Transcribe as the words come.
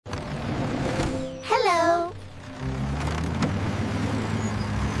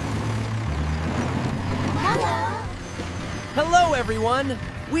everyone!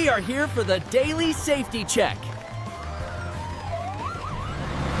 We are here for the daily safety check.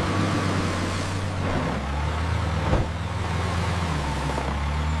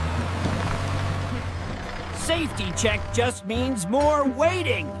 Safety check just means more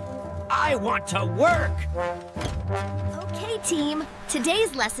waiting. I want to work. Okay, team.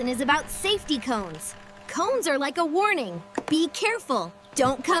 Today's lesson is about safety cones. Cones are like a warning. Be careful.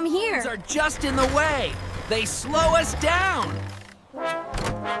 Don't come here. Cones are just in the way. They slow us down.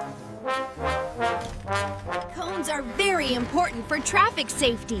 Cones are very important for traffic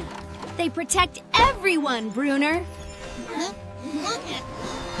safety. They protect everyone, Bruner.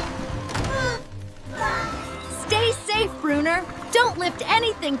 Stay safe, Bruner. Don't lift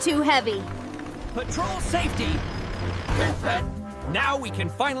anything too heavy. Patrol safety. Now we can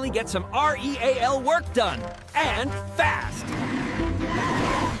finally get some REAL work done. And fast.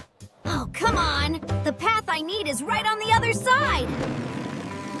 Oh, come on. The path I need is right on the other side.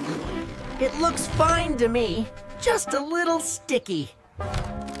 It looks fine to me. Just a little sticky.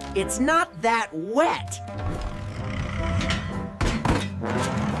 It's not that wet.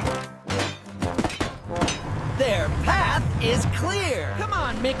 Their path is clear. Come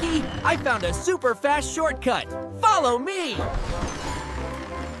on, Micky. I found a super fast shortcut. Follow me.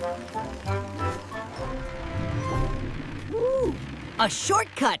 Ooh, a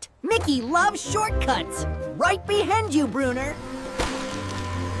shortcut. Micky loves shortcuts. Right behind you, Bruner.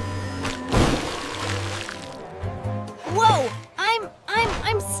 Whoa!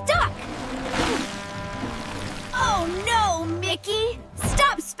 I'm stuck! Oh no, Micky!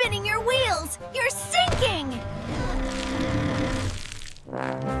 Stop spinning your wheels! You're sinking!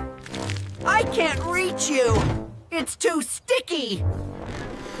 I can't reach you. It's too sticky.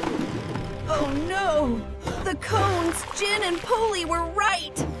 Oh no! The cones, Jin and Poli were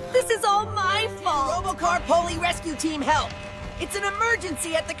right! This is all my fault! Robocar Poli Rescue Team, help! It's an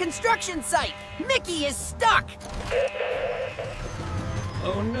emergency at the construction site. Micky is stuck.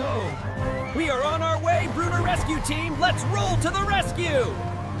 Oh no! We are on our way, Bruner Rescue Team! Let's roll to the rescue!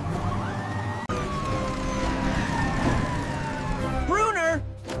 Bruner,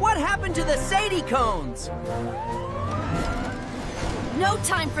 what happened to the Sadie cones? No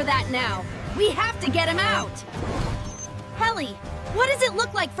time for that now! We have to get him out! Helly, what does it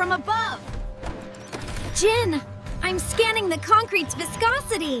look like from above? Jin, I'm scanning the concrete's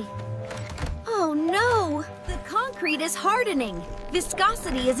viscosity. Oh no! The concrete is hardening.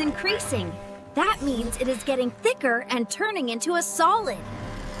 Viscosity is increasing. That means it is getting thicker and turning into a solid.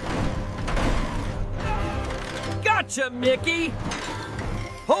 Gotcha, Micky!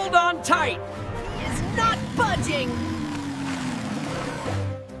 Hold on tight! He is not budging.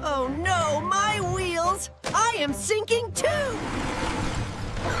 Oh no, my wheels! I am sinking too!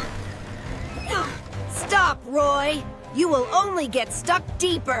 Stop, Roy! You will only get stuck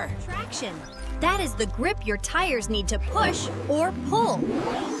deeper. Traction. That is the grip your tires need to push or pull.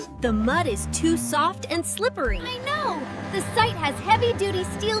 The mud is too soft and slippery. I know! The site has heavy-duty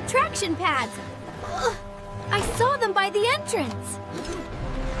steel traction pads. Ugh, I saw them by the entrance.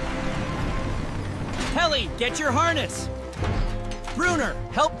 Helly, get your harness! Bruner,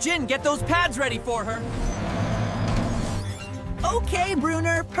 help Jin get those pads ready for her. Okay,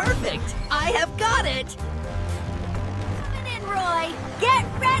 Bruner, perfect. I have got it. Coming in, Roy. Get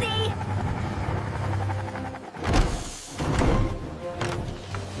ready!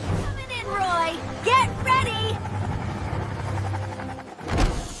 Coming in, Roy. Get ready!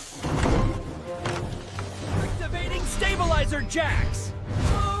 Activating stabilizer jacks!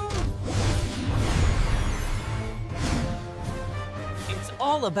 It's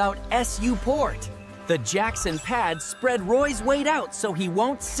all about SU port. The jacks and pads spread Roy's weight out so he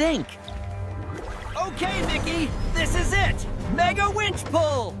won't sink. Okay, Micky, this is it! Mega winch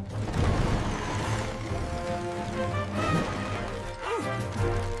pull!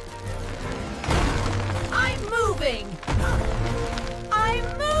 I'm moving! I'm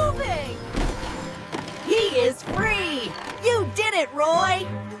moving! He is free! You did it, Roy!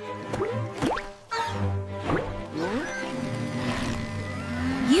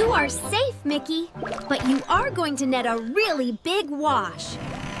 You are safe, Micky, but you are going to net a really big wash.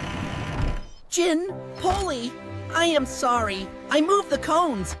 Jin, Poli, I am sorry. I moved the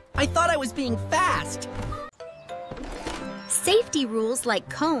cones. I thought I was being fast. Safety rules like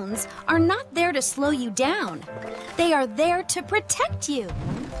cones are not there to slow you down. They are there to protect you.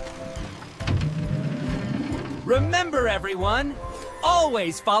 Remember, everyone,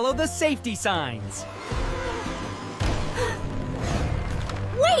 always follow the safety signs.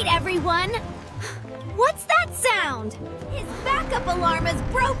 Wait, everyone! What's that sound? His backup alarm is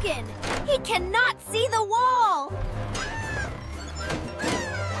broken. He cannot see the wall.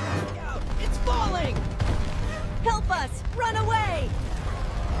 falling! Help us! Run away!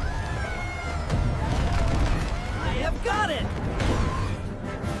 I have got it!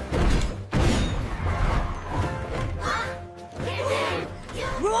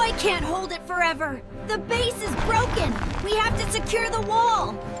 Roy can't hold it forever! The base is broken! We have to secure the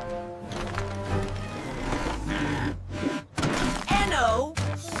wall! Enno!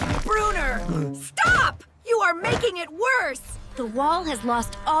 Bruner! Stop! You are making it worse! The wall has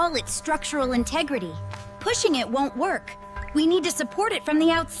lost all its structural integrity. Pushing it won't work. We need to support it from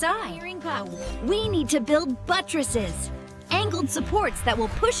the outside. We need to build buttresses. Angled supports that will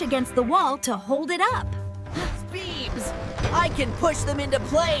push against the wall to hold it up. Beams! I can push them into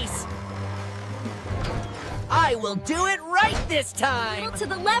place! I will do it right this time! To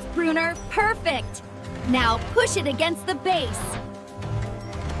the left, Bruner. Perfect. Now push it against the base.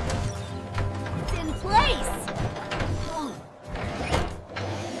 It's in place.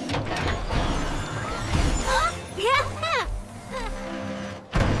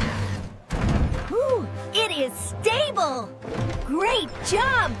 Ooh, it is stable. Great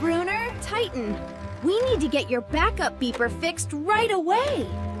job, Bruner. Titan, we need to get your backup beeper fixed right away.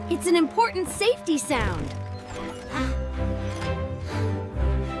 It's an important safety sound.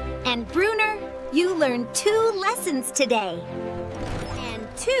 And Bruner, you learned 2 lessons today. And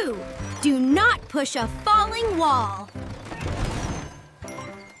 2, do not push a falling wall.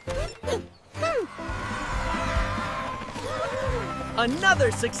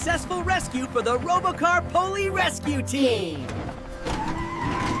 Another successful rescue for the Robocar Poli Rescue Team!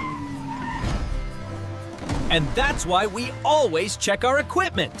 And that's why we always check our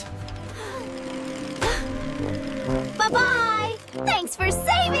equipment. Bye-bye! Thanks for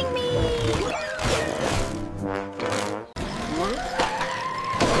saving me!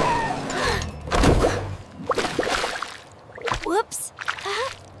 Whoops!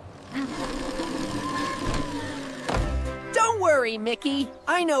 Don't worry, Micky.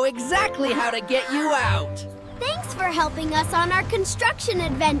 I know exactly how to get you out. Thanks for helping us on our construction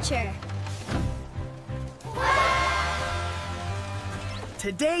adventure.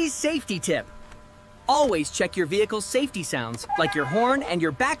 Today's safety tip. Always check your vehicle's safety sounds, like your horn and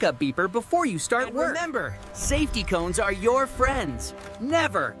your backup beeper before you start work. Remember, safety cones are your friends.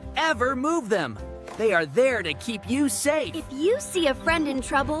 Never, ever move them. They are there to keep you safe. If you see a friend in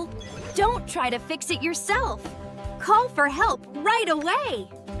trouble, don't try to fix it yourself. Call for help right away.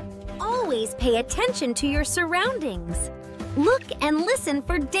 Always pay attention to your surroundings. Look and listen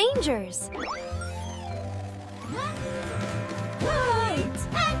for dangers.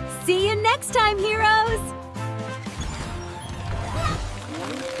 See you next time, heroes!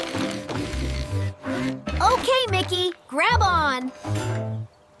 Okay, Micky, grab on!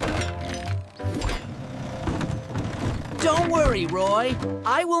 Don't worry, Roy.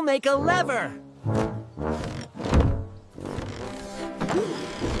 I will make a lever.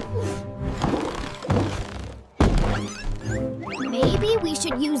 Maybe we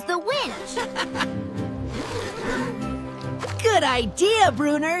should use the winch. Good idea,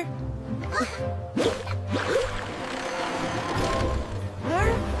 Bruner.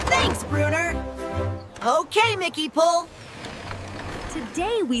 Thanks, Bruner. Okay, Micky, pull.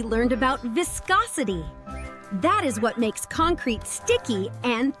 Today we learned about viscosity. That is what makes concrete sticky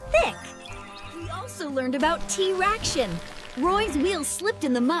and thick. We also learned about T-raction. Roy's wheels slipped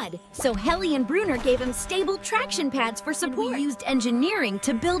in the mud, so Helly and Bruner gave him stable traction pads for support. And we used engineering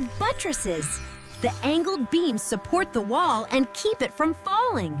to build buttresses. The angled beams support the wall and keep it from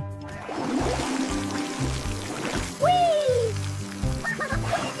falling. Whee!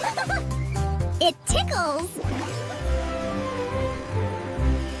 It tickles!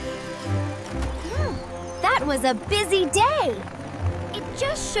 That was a busy day! It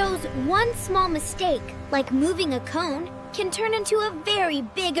just shows one small mistake, like moving a cone, can turn into a very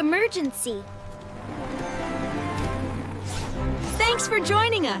big emergency. Thanks for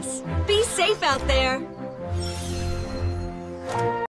joining us. Be safe out there.